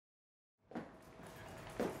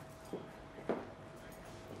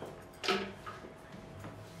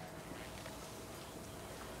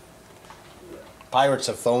pirates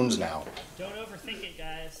have phones now. Don't overthink it,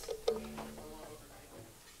 guys.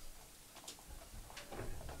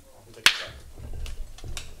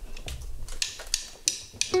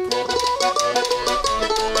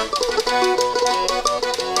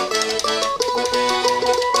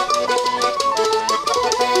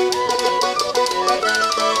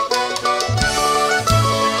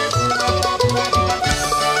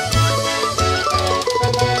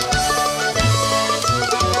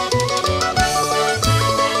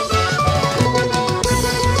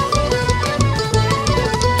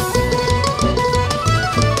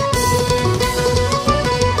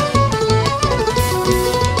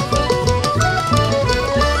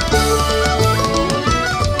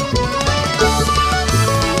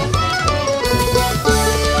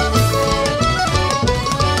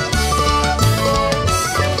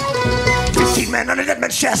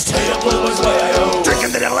 Chest.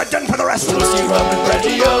 Drinking the devil had done for the rest. Whiskey, rum, and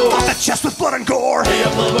brandy, off the chest with blood and gore.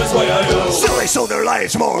 Still they sold their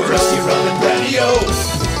lives more. Whiskey, rum, and brandy,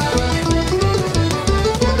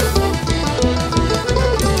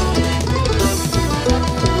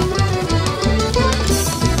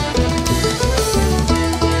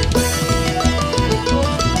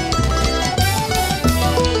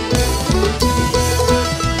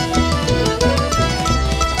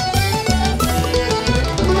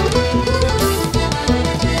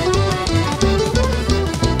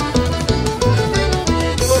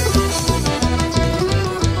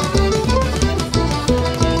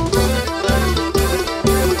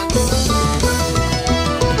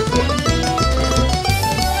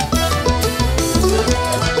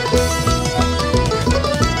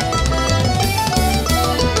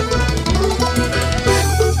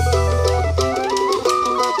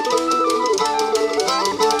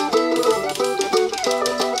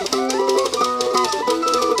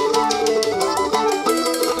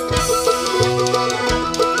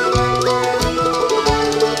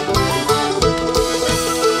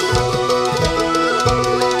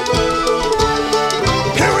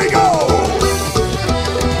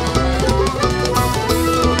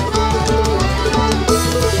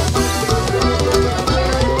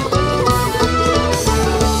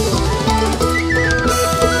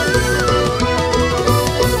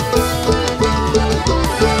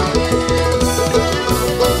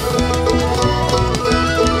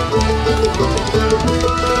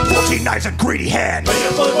 a greedy hand.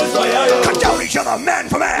 Cut down each other man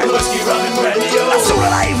for man. Whiskey, rum, and brandy, I'm so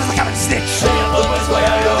alive as a common snitch.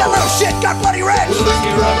 That little shit got bloody red. Whiskey,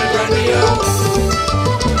 rum, and brandy,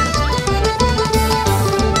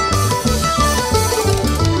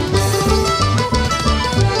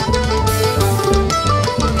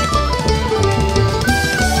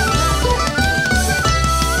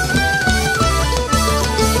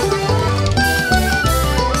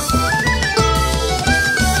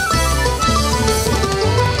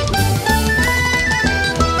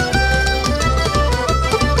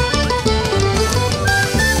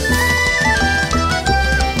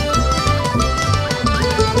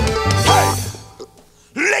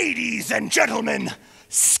 and gentlemen,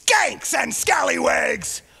 skanks and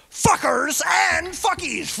scallywags, fuckers and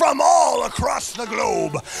fuckies from all across the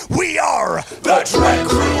globe, we are the Dread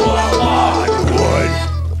Crew of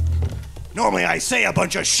Oddwood. Normally I say a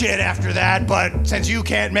bunch of shit after that, but since you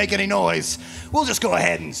can't make any noise, we'll just go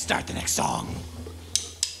ahead and start the next song.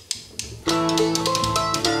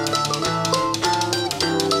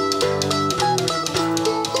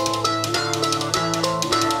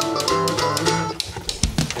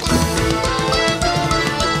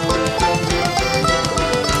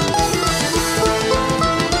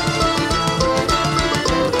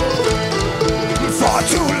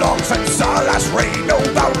 Since our last rain, no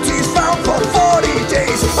bounties found for 40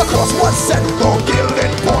 days. Across was set for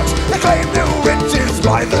gilded ports, they claimed new riches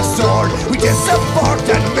by the sword. We disembarked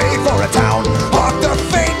and made for a town, hark the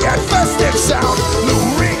faint yet festive sound,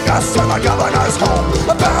 luring us to the governor's home,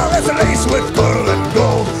 a palace laced with pearl and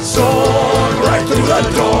gold. Sword right through the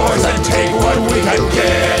doors and take what we can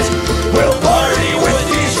get. We'll party with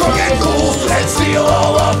these drunken fools and steal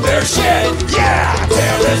all of their shit. Yeah,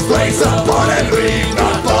 tear this place apart and leave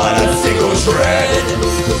not but a single shred.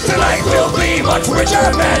 Tonight we'll be much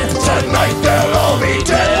richer men. Tonight they'll all be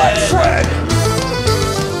dead like shred.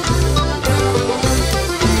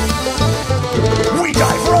 We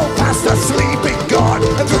dive roll past a sleeping guard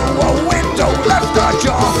and through a window left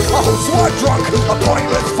ajar. A host were drunk, a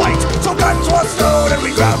pointless fight, so guns were stowed and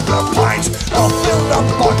we grabbed the pint, all filled up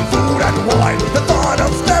on food and wine. The thought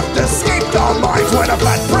of theft escaped our minds when a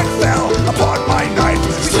flat brick fell upon my knife.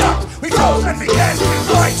 We stopped, we froze and began to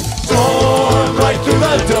fight. Storm right through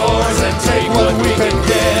the doors and take what we can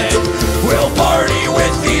get. We'll party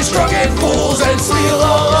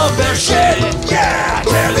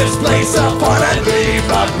place apart and leave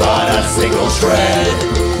not but a single shred.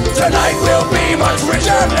 Tonight we'll be much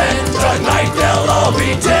richer men. Tonight they'll all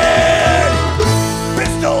be dead.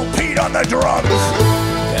 Pistol Pete on the drums.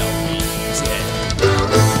 They'll be dead.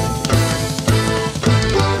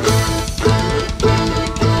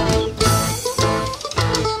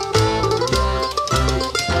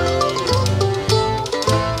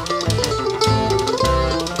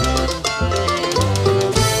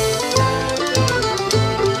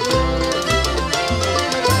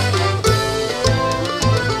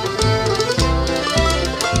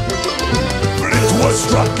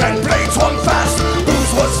 Struck and blades swung fast.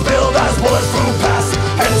 Booze was spilled as bullets flew past.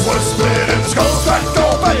 Heads were split and skulls cracked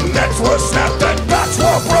open. Necks were snapped and backs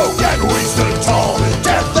were broke. And we stood tall,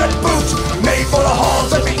 death and boot, made for the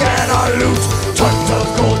halls and began our loot. Tons of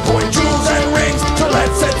gold coin, jewels and rings. So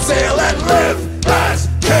let's set sail and live as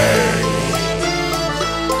kings.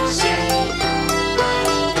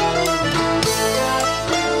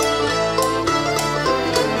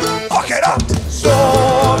 Hook it up!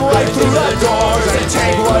 Storm right through the doors and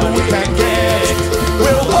take what we can get.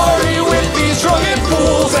 We'll party with these drunken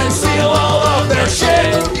fools and steal all of their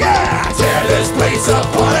shit. Yeah! Tear this place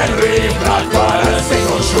apart and leave not but a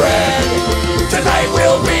single shred. Tonight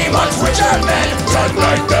we'll be much richer men.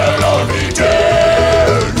 Tonight they'll all be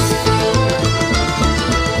dead.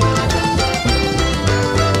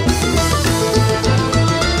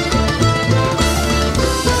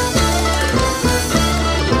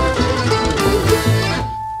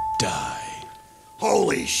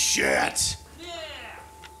 Holy shit! Yeah.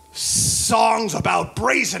 Songs about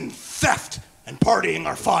brazen theft and partying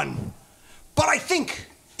are fun. But I think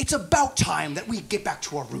it's about time that we get back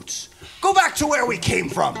to our roots. Go back to where we came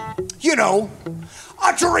from. You know,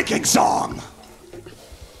 a drinking song.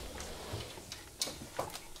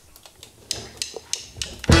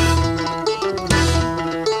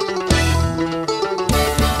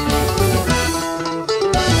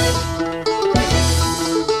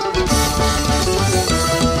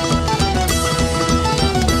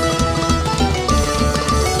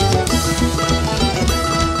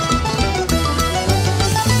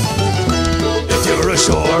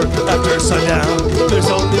 Ashore after sundown, there's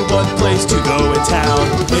only one place to go in town.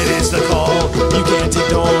 It is the call you can't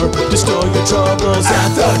ignore. Just store your troubles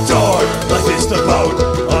at the door. Life is the boat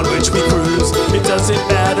on which we cruise. It doesn't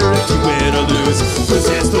matter if you win or lose. This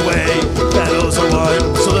is the way battles are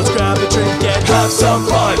won. So let's grab a drink and have some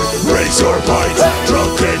fun. Raise your pints,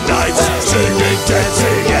 drunken nights, singing,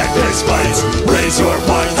 dancing, and fist fights. Raise your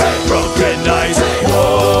pints, drunken nights.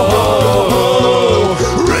 Whoa,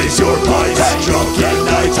 raise your pints, drunken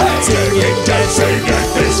nights, singing, dancing, and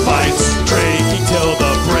fist fights. Drinking till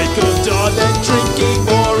the break of dawn, and drinking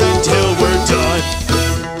more until we're done.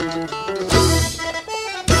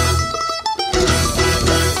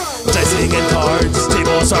 Dicing and cards,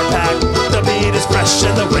 tables are packed. The meat is fresh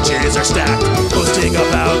and the witches are stacked. Boasting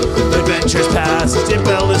about adventures past,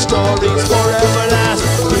 embellished stories forever last.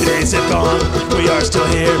 3 days have gone, we are still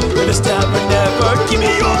here, and this tavern never give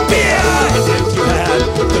me your beer. And if you had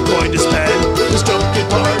the coin to spend, this drunken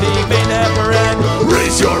party may never end.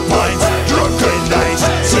 Raise your pints, drunken nights,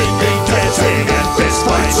 singing, dancing, and fist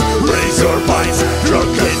fights. Raise your pints,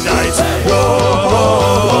 drunken nights.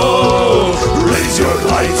 Whoa, raise your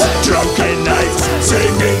pints, drunken nights,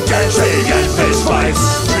 singing, dancing, and fist fights.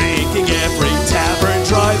 Drinking every tavern,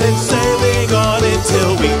 driving, sailing on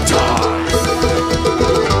until we die.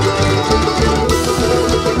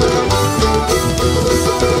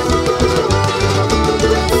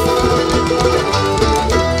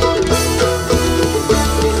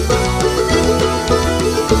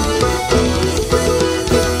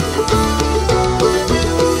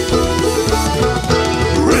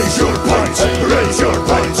 Raise your pints, raise your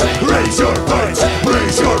pints, raise your pints,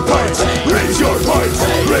 raise your pints, raise your pints,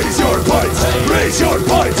 raise your pints, raise your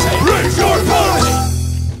pints, raise your pints.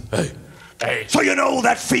 Hey. So you know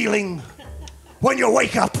that feeling when you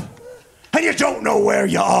wake up and you don't know where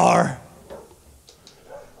you are?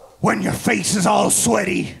 When your face is all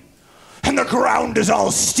sweaty and the ground is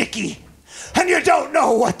all sticky and you don't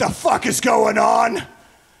know what the fuck is going on?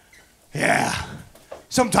 Yeah,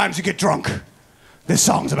 sometimes you get drunk. This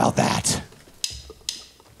song's about that.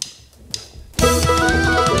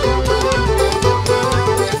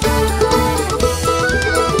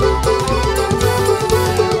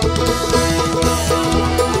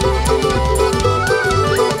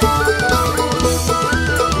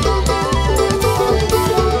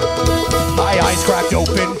 Cracked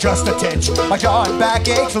open just a tinch. My jaw and back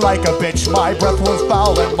ached like a bitch. My breath was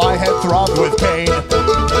foul and my head throbbed with pain.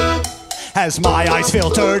 As my eyes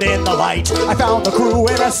filtered in the light, I found the crew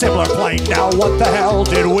in a similar plight. Now what the hell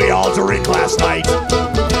did we all drink last night?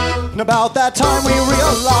 And about that time we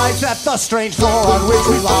realized that the strange floor on which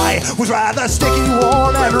we lie was rather sticky,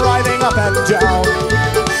 worn, and writhing up and down.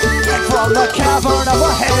 And from the cavern of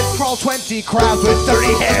a head crawled 20 crabs with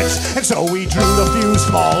 30 heads. And so we drew the few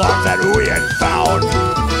small arms that we had found.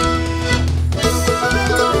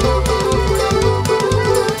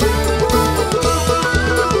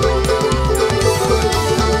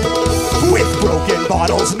 Broken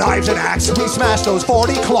bottles, knives, and axe, we smashed those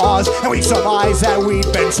 40 claws, and we surmised that we'd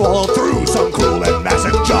been swallowed through some cruel and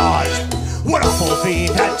massive jaws. What awful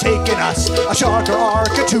fiend had taken us, a shark or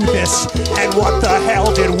Architeuthis, and what the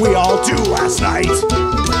hell did we all do last night?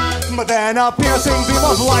 But then a piercing beam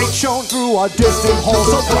of light shone through a distant hole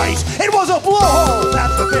so bright. It was a blowhole,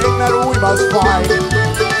 that's the thing that we must find.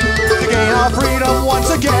 To gain our freedom once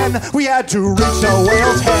again, we had to reach the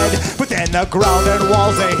whale's head. But then the ground and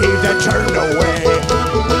walls, they heaved and turned away.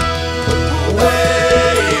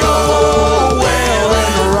 Way-oh,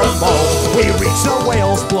 Whalin Rumbo. We reach the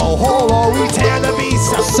whale's blowhole, or we tear the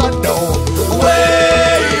beast asunder.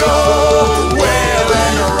 Way-oh,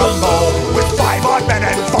 Whalin Rumbo. With 5 odd men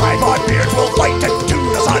and 5 odd beards, we'll fight it to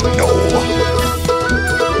the sun, no.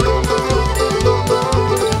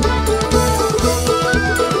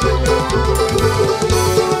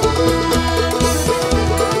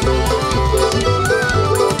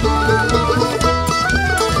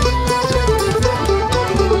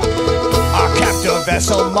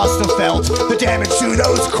 Vessel must have felt the damage to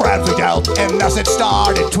those crabs we dealt, and thus it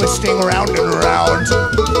started twisting round and round.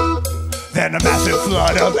 Then a massive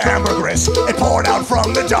flood of ambergris, it poured out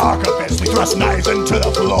from the dark abyss. We thrust knives into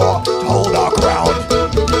the floor to hold our ground.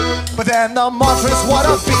 But then the monstrous, what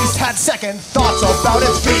a beast, had second thoughts about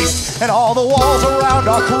its feast, and all the walls around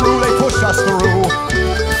our crew, they pushed us through.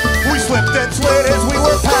 We slipped and slid as we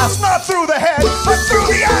were passed, not through the head, but through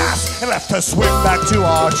the ass, and left to swim back to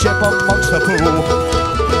our ship amongst the poo.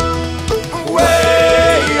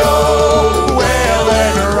 Way-oh,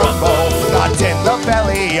 Whalin Rumbo. Not in the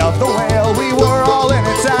belly of the whale, we were all in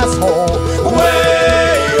its asshole.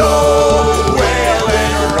 Way-oh,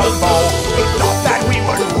 Whalin Rumbo. We thought that we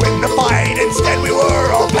would win the fight, instead we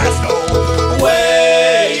were all past no.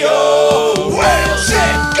 Way-oh, whale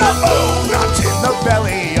shit gumbo. Not in the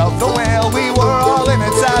belly of the whale, we were all in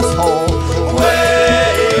its asshole.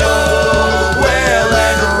 Way-oh,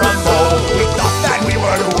 Whalin Rumbo. We thought that we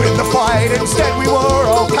would win the fight, instead we were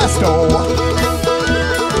all pesto.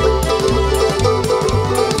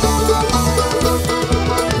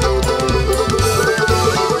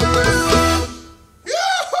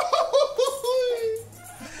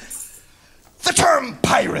 The term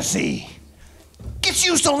piracy gets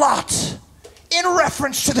used a lot in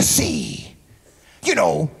reference to the sea. You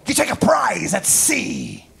know, you take a prize at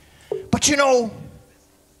sea. But you know,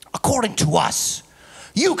 according to us,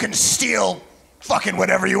 you can steal fucking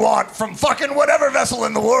whatever you want from fucking whatever vessel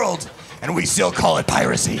in the world, and we still call it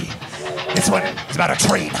piracy. This one is about a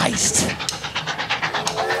train heist.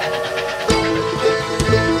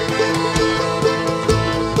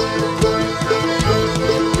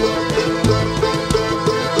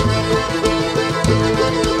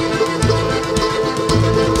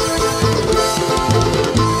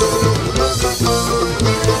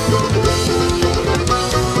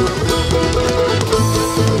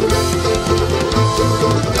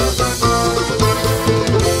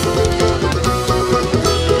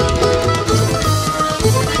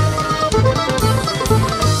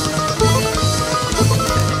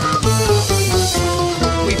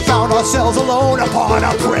 Ourselves alone upon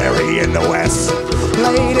a prairie in the west,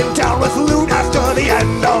 laden down with loot after the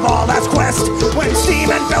end of all that's quest, when steam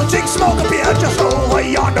and belching smoke appeared just over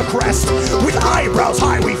yonder crest. With eyebrows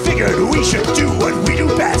high we figured we should do what we do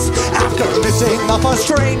best. After missing the first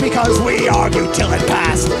train because we argued till it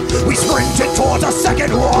passed, we sprinted towards a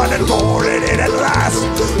second one and boarded it at last.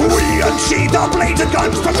 We unsheathed our blades and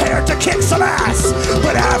guns, prepared to kick some ass,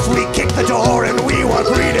 but as we kicked the door and we were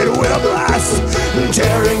greeted with a blast,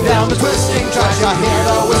 tearing down the twisting trash, you hear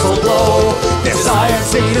the whistle blow. This iron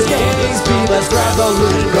steed is gaining speed, let's grab the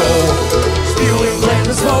loot and go. Spewing flame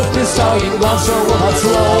and smoke, this stalking monster will not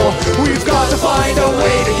slow. We've got to find a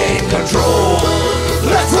way to gain control.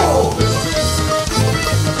 Let's roll!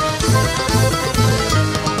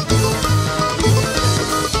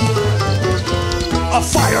 A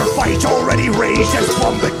firefight already raged as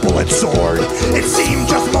plummet bullets soared. It seemed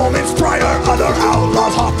just moments prior, other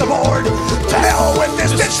outlaws hopped aboard. To hell with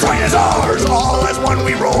this train is ours, all as one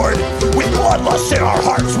we roared. With bloodlust in our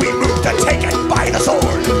hearts, we moved to take it by the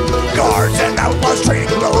sword. Guards and outlaws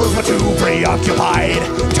trading blows were too preoccupied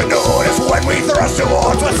to notice what and we thrust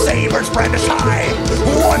towards with sabers brandished high.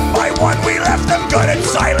 One by one we left them gutted,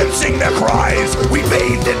 silencing their cries. We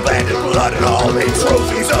bathed in bandit blood and all made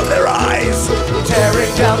trophies of their eyes.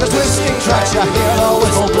 Tearing down the twisting tracks, you hear the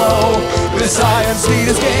whistle blow. This iron speed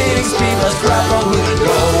is gaining speed, let's grab the wheel and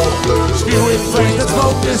go. Spewing flames that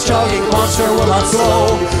smoke, this jogging monster will not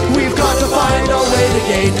slow. We've got to find a way to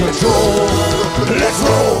gain control. Let's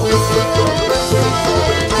roll!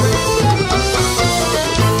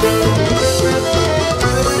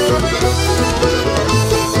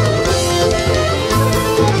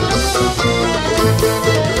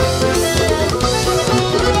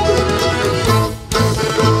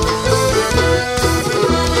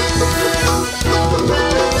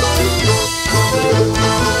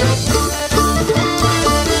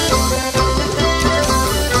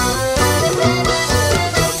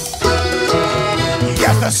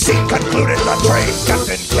 The scene concluded, the train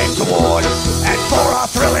captain came toward, and for our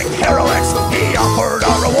thrilling heroics, he offered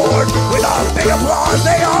a reward. With a big applause,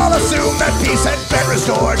 they all assumed that peace had been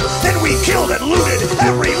restored. Then we killed and looted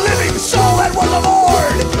every living soul that was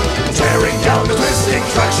aboard. Tearing down the twisting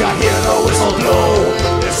tracks, you hear the whistle blow.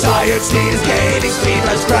 The science steed is gaining speed,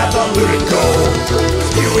 let's grab the loot and go.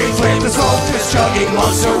 Spewing flames and smoke, this chugging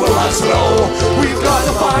monster will not slow. We've got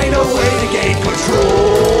to find a way to gain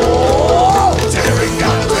control. Tearing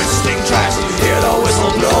down the twisting tracks, you hear the whistle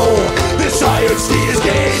blow. This iron steed is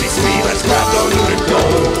gaining speed, let's grab the loot and go.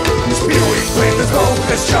 Spewing flames and smoke,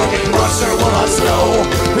 this chugging monster will not slow.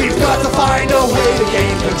 We've got to find a way to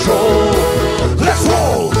gain control. Let's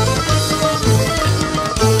roll!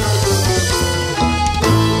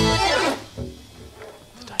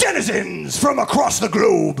 Denizens from across the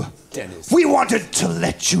globe, we wanted to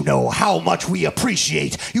let you know how much we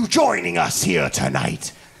appreciate you joining us here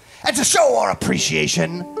tonight. And to show our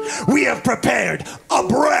appreciation, we have prepared a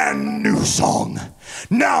brand new song.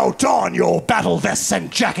 Now don your battle vests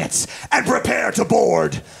and jackets and prepare to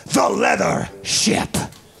board the leather ship.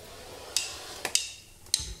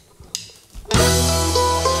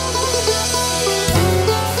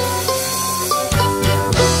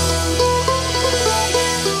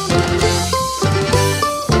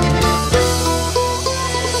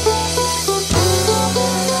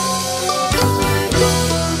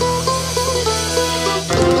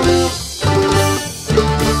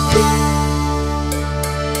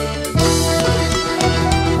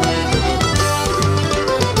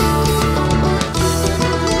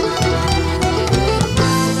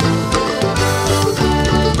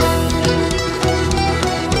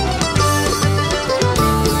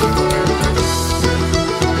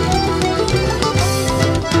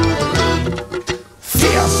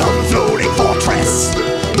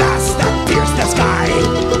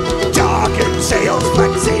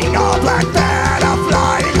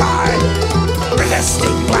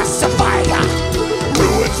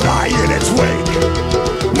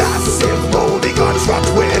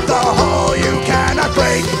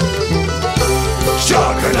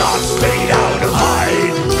 Juggernauts made out of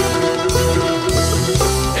hide.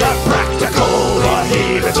 Impractical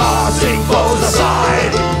behemoth tossing foes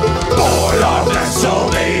aside. Board our vessel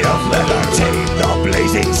made of leather, tame the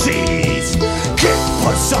blazing seas. Kick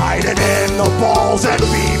Poseidon in the balls and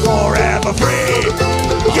be forever free.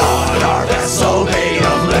 Yawn our vessel made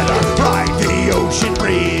of leather, ride the ocean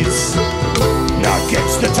breeze.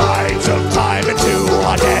 Against the tides of time into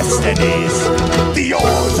our destinies. The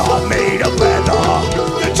oars are made of leather,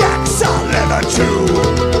 the jacks are leather too.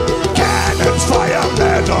 Cannons fire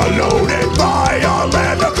leather, loaded by our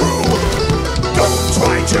leather crew. Don't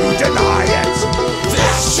try to deny it,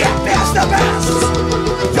 this ship is the best.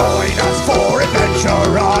 Join us for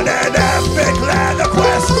adventure on an epic leather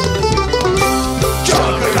quest.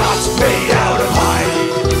 Juggernauts made out of hide.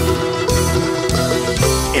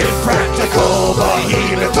 Impractical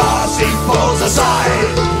behemoth tossing foes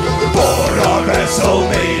aside. Board our vessel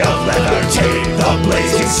made of leather, tame the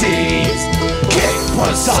blazing seas. Kick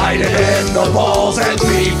Poseidon in the balls and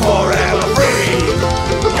be forever free.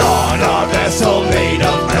 On our vessel made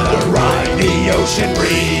of leather, ride the ocean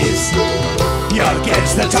breeze.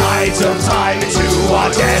 Against the tides of time into our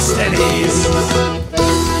destinies.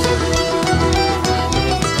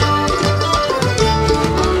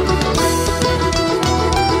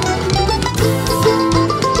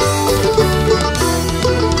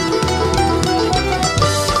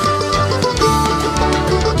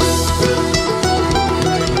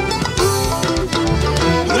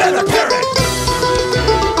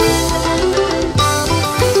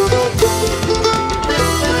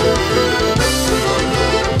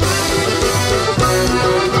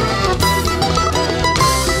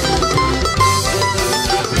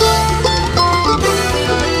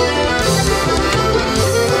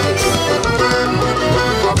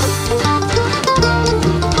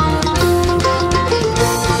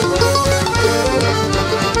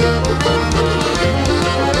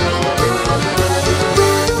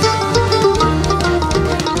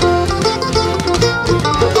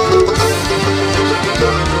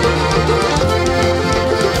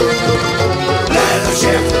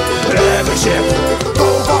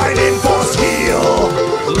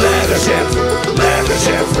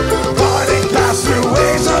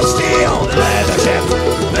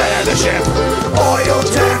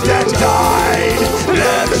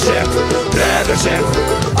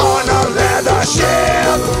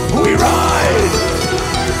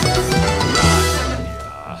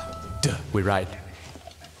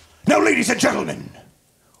 Ladies and gentlemen,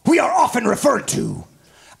 we are often referred to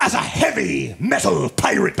as a heavy metal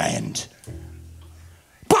pirate band.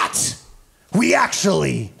 But we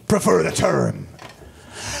actually prefer the term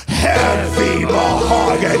heavy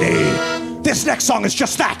mahogany. This next song is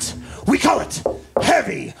just that. We call it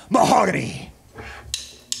Heavy Mahogany.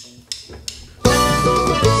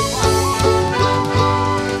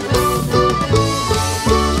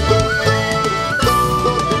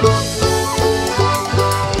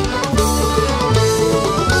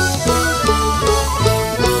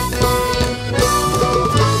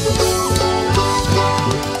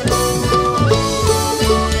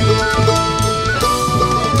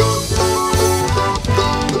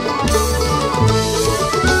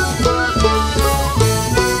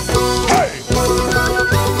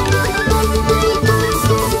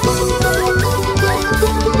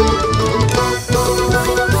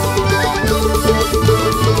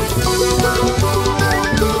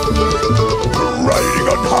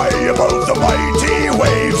 Above the mighty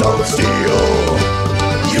waves of steel,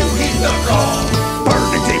 you heed the call.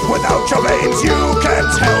 Burning deep without your veins, you can't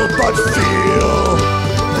help but feel.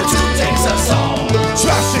 The tune takes us all,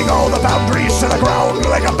 smashing all the boundaries to the ground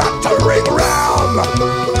like a battering ram.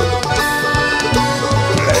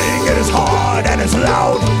 Playing it as hard and as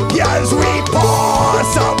loud as we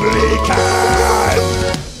possibly can.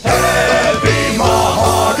 Heavy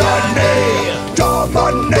mahogany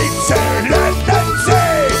dominates our land and sea.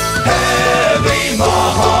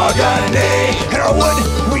 Mahogany, in our wood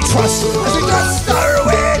we trust as we thrust our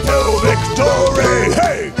way to victory.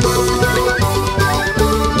 Hey!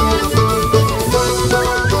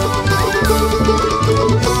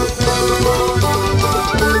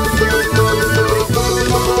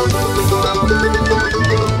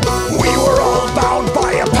 We were all bound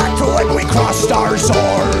by a pact when we crossed our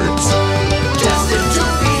swords, destined to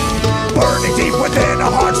be burning deep within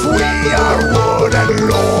our hearts. We are wood and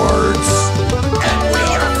lords.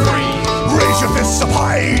 Raise your fists up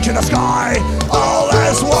high to the sky, all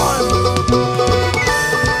as one.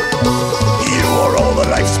 You are all the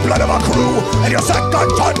lifeblood of our crew, and you're second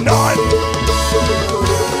to none.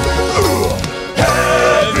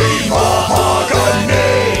 Heavy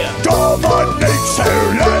mahogany dominates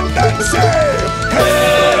our land and sea.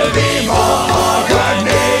 Heavy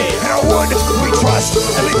mahogany, in our wood we trust,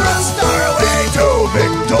 and we thrust our way to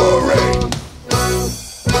victory.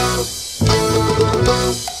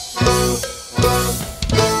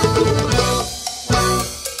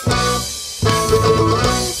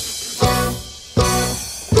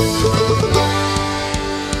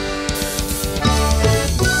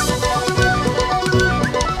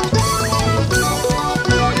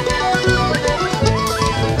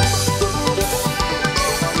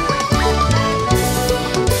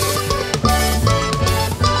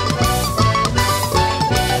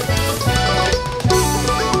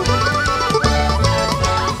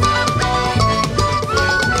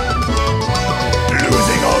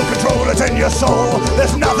 In your soul,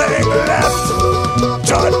 there's nothing left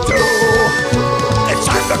to do. It's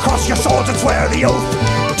time to cross your swords and swear the oath.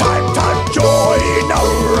 Time to join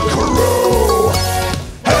our crew.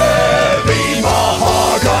 Heavy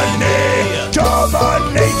mahogany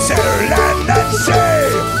dominates our land and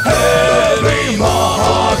sea. Heavy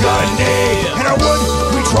mahogany, in our wood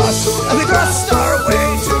we trust, and we thrust our way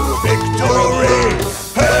to victory.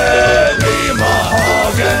 Heavy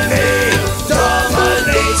mahogany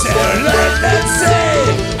dominates our land and sea.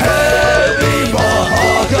 Heavy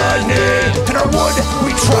mahogany, in our wood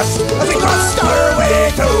we trust, as we thrust our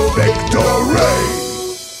way to victory.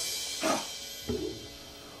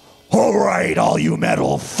 Alright, all you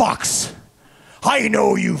metal fucks, I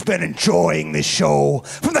know you've been enjoying this show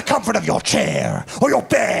from the comfort of your chair, or your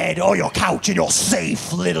bed, or your couch in your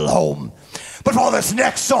safe little home. But for this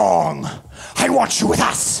next song, I want you with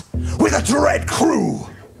us, with the Dread Crew.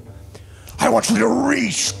 I want you to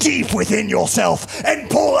reach deep within yourself and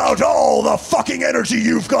pull out all the fucking energy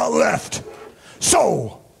you've got left.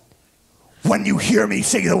 So, when you hear me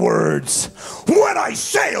say the words, "When I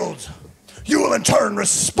sailed," you will in turn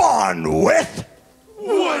respond with,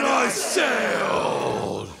 "When I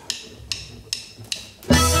sailed."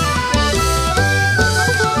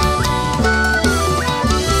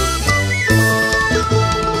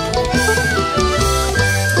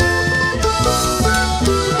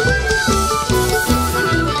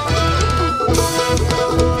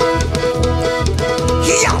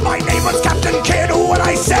 Yeah, my name was Captain Kidd when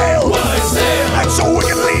I sailed. When I sailed. And so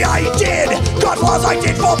wickedly I did. God laws I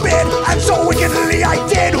did forbid. And so wickedly I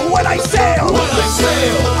did when I sailed. When I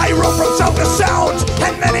sailed. I rode from south to sound,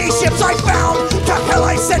 and many ships I found. To hell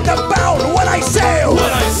I sent them bound when I sailed.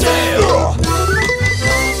 When I sailed.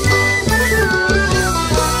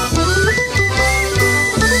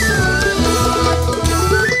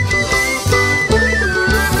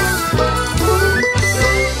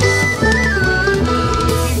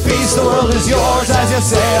 yours as you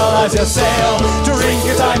sail, as you sail. Drink,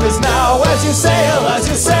 your time is now as you sail, as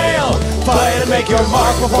you sail. Fight and make your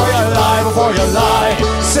mark before you lie, before you lie.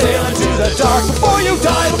 Sail into the dark before you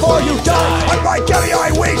die, before you die. On my galley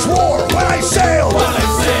I wage war when I sail. When I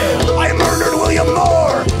sail, I murdered William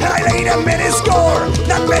Moore, and I laid him in his gore.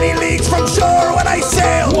 Not many leagues from shore when I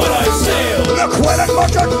sail. when I sail. The Queen and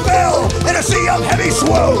Mustard fell in a sea of heavy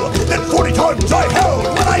swell. Then 40 tons I held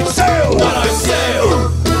when I sail. When I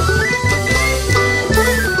sail.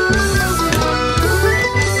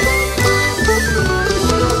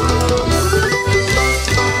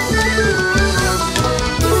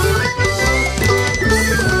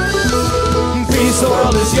 The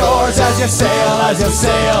world is yours as you sail, as you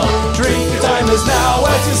sail. Drink, your time is now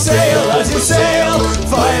as you sail, as you sail.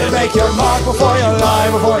 Fight and make your mark before you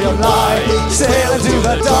lie, before you lie. Sail into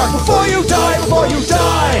the dark before you die, before you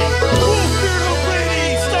die. Little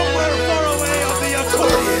lady somewhere far away on the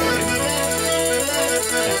accordion.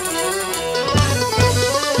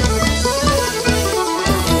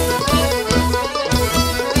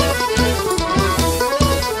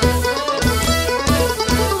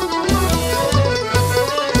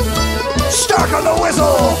 Stark on the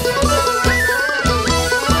whistle.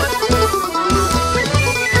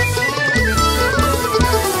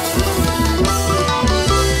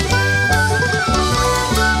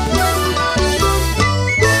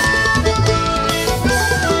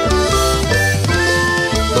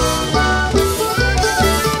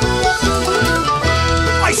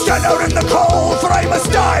 I stand out in the cold, for I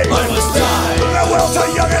must die. I must die. Farewell to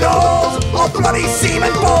young and old, all bloody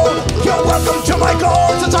seaman bold. You're welcome to my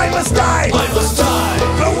gold, since I must die. I must die.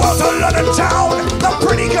 Farewell to London town, the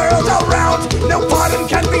pretty girls all round. No pardon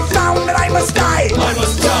can be found, and I must die. I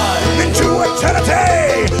must die. Into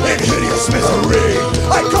eternity, in hideous misery.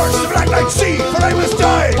 I curse the black night sea, for I must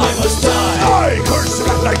die. I must die. I curse the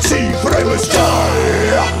black night sea, for I must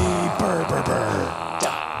die. Brr, brr, brr.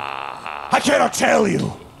 I cannot tell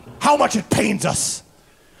you how much it pains us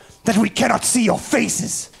that we cannot see your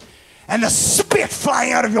faces and the spit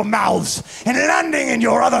flying out of your mouths and landing in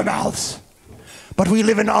your other mouths. But we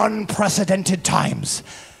live in unprecedented times,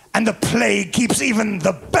 and the plague keeps even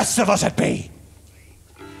the best of us at bay.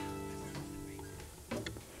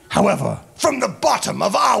 However, from the bottom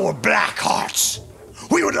of our black hearts,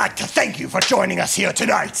 we would like to thank you for joining us here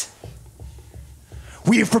tonight.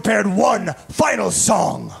 We have prepared one final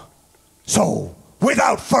song. So,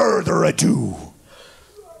 without further ado,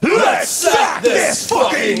 let's sack this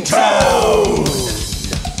fucking town!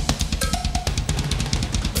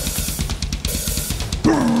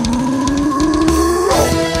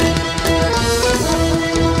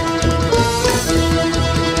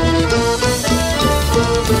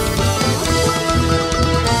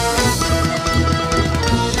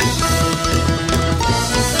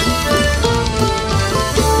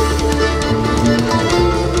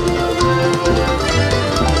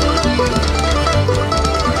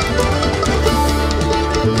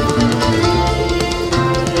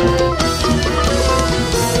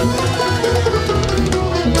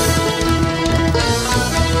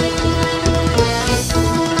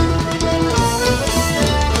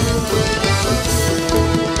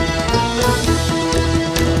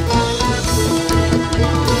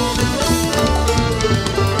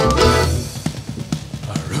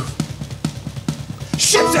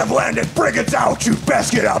 Ships have landed, brigands out, you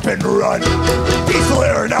best get up and run. Peaceful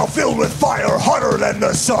air now filled with fire, hotter than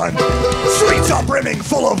the sun. Streets are brimming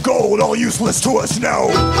full of gold, all useless to us now.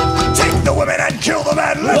 Take the women and kill the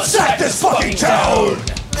men, let's sack this fucking town!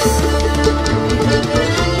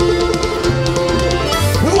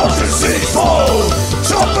 Watch the city fall,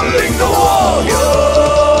 toppling the wall. Yo,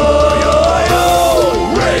 yo,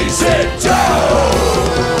 yo, raise it down.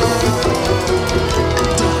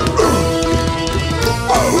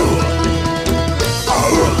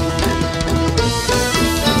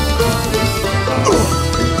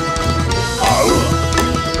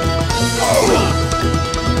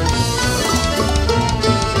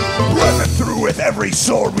 With every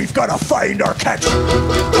sword, we've gotta find our catch.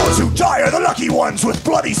 Those who die are the lucky ones with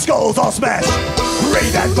bloody skulls all smashed.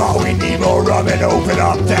 Raid that bar, we need more rum and open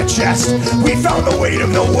up that chest. We found the weight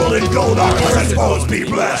of the world in gold, our present foes be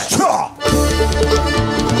blessed.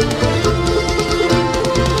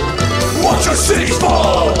 Watch our cities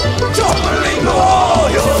fall, toppling the wall.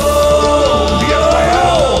 Yo, yo,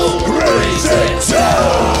 yo, raise it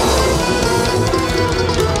down.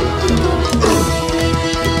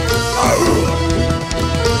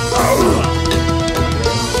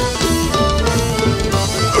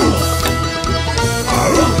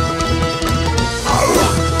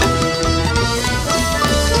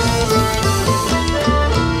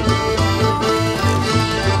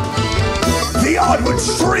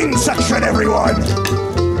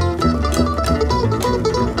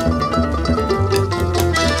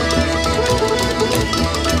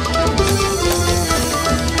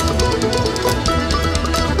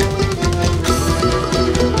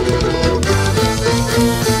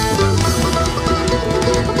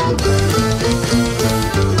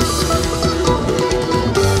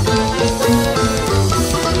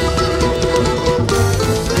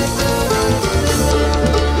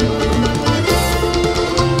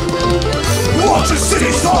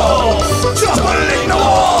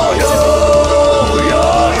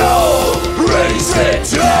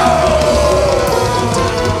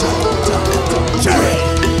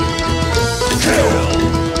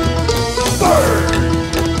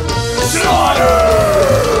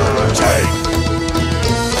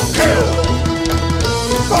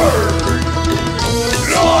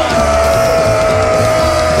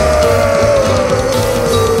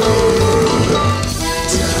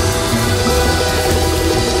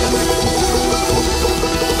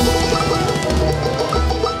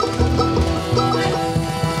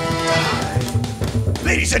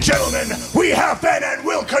 Ladies and gentlemen, we have been and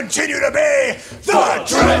will continue to be the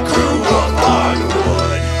Dread Crew of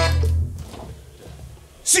Oddwood.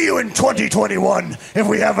 See you in 2021 if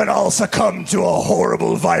we haven't all succumbed to a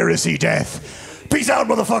horrible virusy death. Peace out,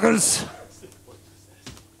 motherfuckers.